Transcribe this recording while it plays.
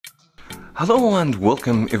Hello and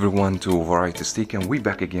welcome everyone to Variety Stick, and we're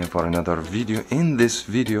back again for another video. In this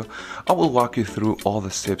video I will walk you through all the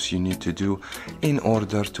steps you need to do in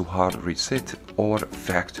order to hard reset or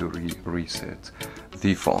factory reset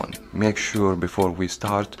the phone. Make sure before we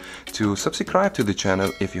start to subscribe to the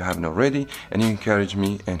channel if you haven't already, and you encourage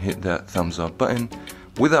me and hit that thumbs up button.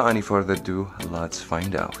 Without any further ado, let's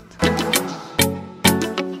find out.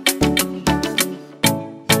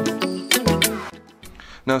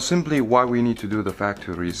 Now simply why we need to do the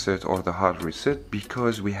factory reset or the hard reset: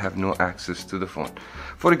 because we have no access to the phone.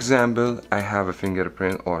 For example, I have a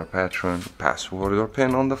fingerprint or a pattern, password or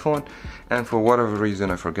pin on the phone, and for whatever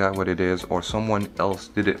reason I forgot what it is, or someone else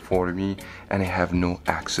did it for me and I have no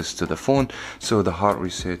access to the phone. So the hard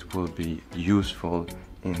reset will be useful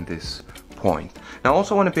in this point. Now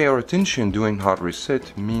also want to pay our attention, doing hard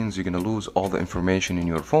reset means you're going to lose all the information in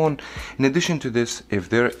your phone. In addition to this, if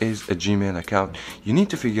there is a Gmail account, you need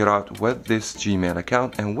to figure out what this Gmail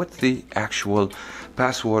account and what's the actual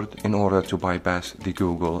password in order to bypass the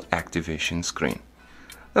Google activation screen.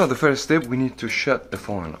 Now the first step, we need to shut the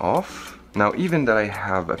phone off. Now even that I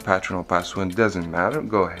have a pattern or password, doesn't matter.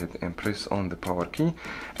 Go ahead and press on the power key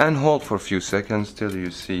and hold for a few seconds till you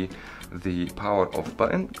see the power off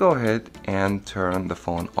button. Go ahead and turn the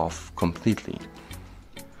phone off completely.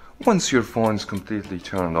 Once your phone is completely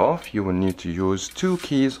turned off, you will need to use two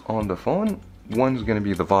keys on the phone. One's going to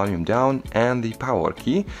be the volume down and the power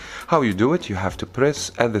key. How you do it, you have to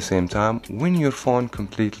press at the same time when your phone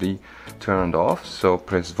completely turned off. So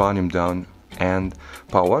press volume down and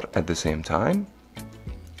power at the same time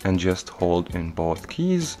and just hold in both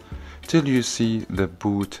keys till you see the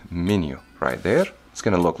boot menu right there. It's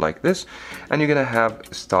gonna look like this, and you're gonna have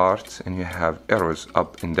start and you have arrows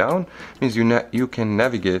up and down. Means you can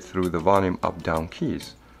navigate through the volume up down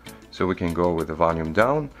keys. So we can go with the volume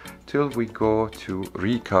down till we go to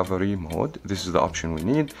recovery mode. This is the option we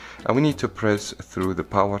need, and we need to press through the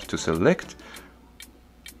power to select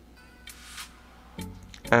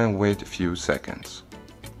and wait a few seconds.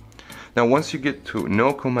 Now once you get to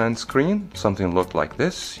no command screen, something look like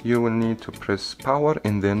this, you will need to press power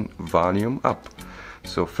and then volume up.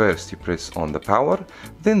 So first you press on the power,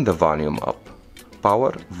 then the volume up,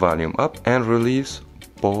 power, volume up, and release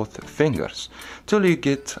both fingers till you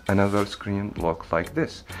get another screen look like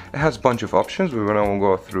this. It has a bunch of options. We're going to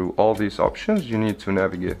go through all these options. You need to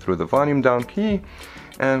navigate through the volume down key,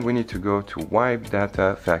 and we need to go to wipe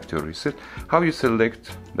data factory reset. How you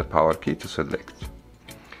select the power key to select,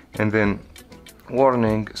 and then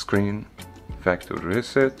warning screen factory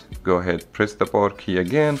reset. Go ahead, press the power key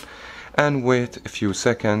again and wait a few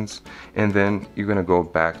seconds, and then you're gonna go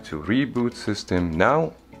back to reboot system.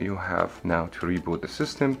 Now you have to reboot the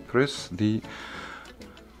system. Press the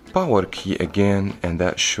power key again, and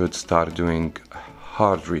that should start doing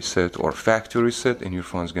hard reset or factory reset, and your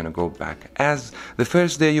phone's gonna go back as the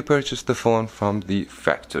first day you purchased the phone from the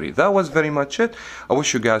factory. That was very much it. I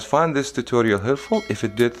wish you guys find this tutorial helpful. If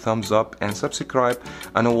it did, thumbs up and subscribe,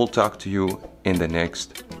 and I will talk to you in the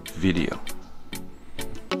next video.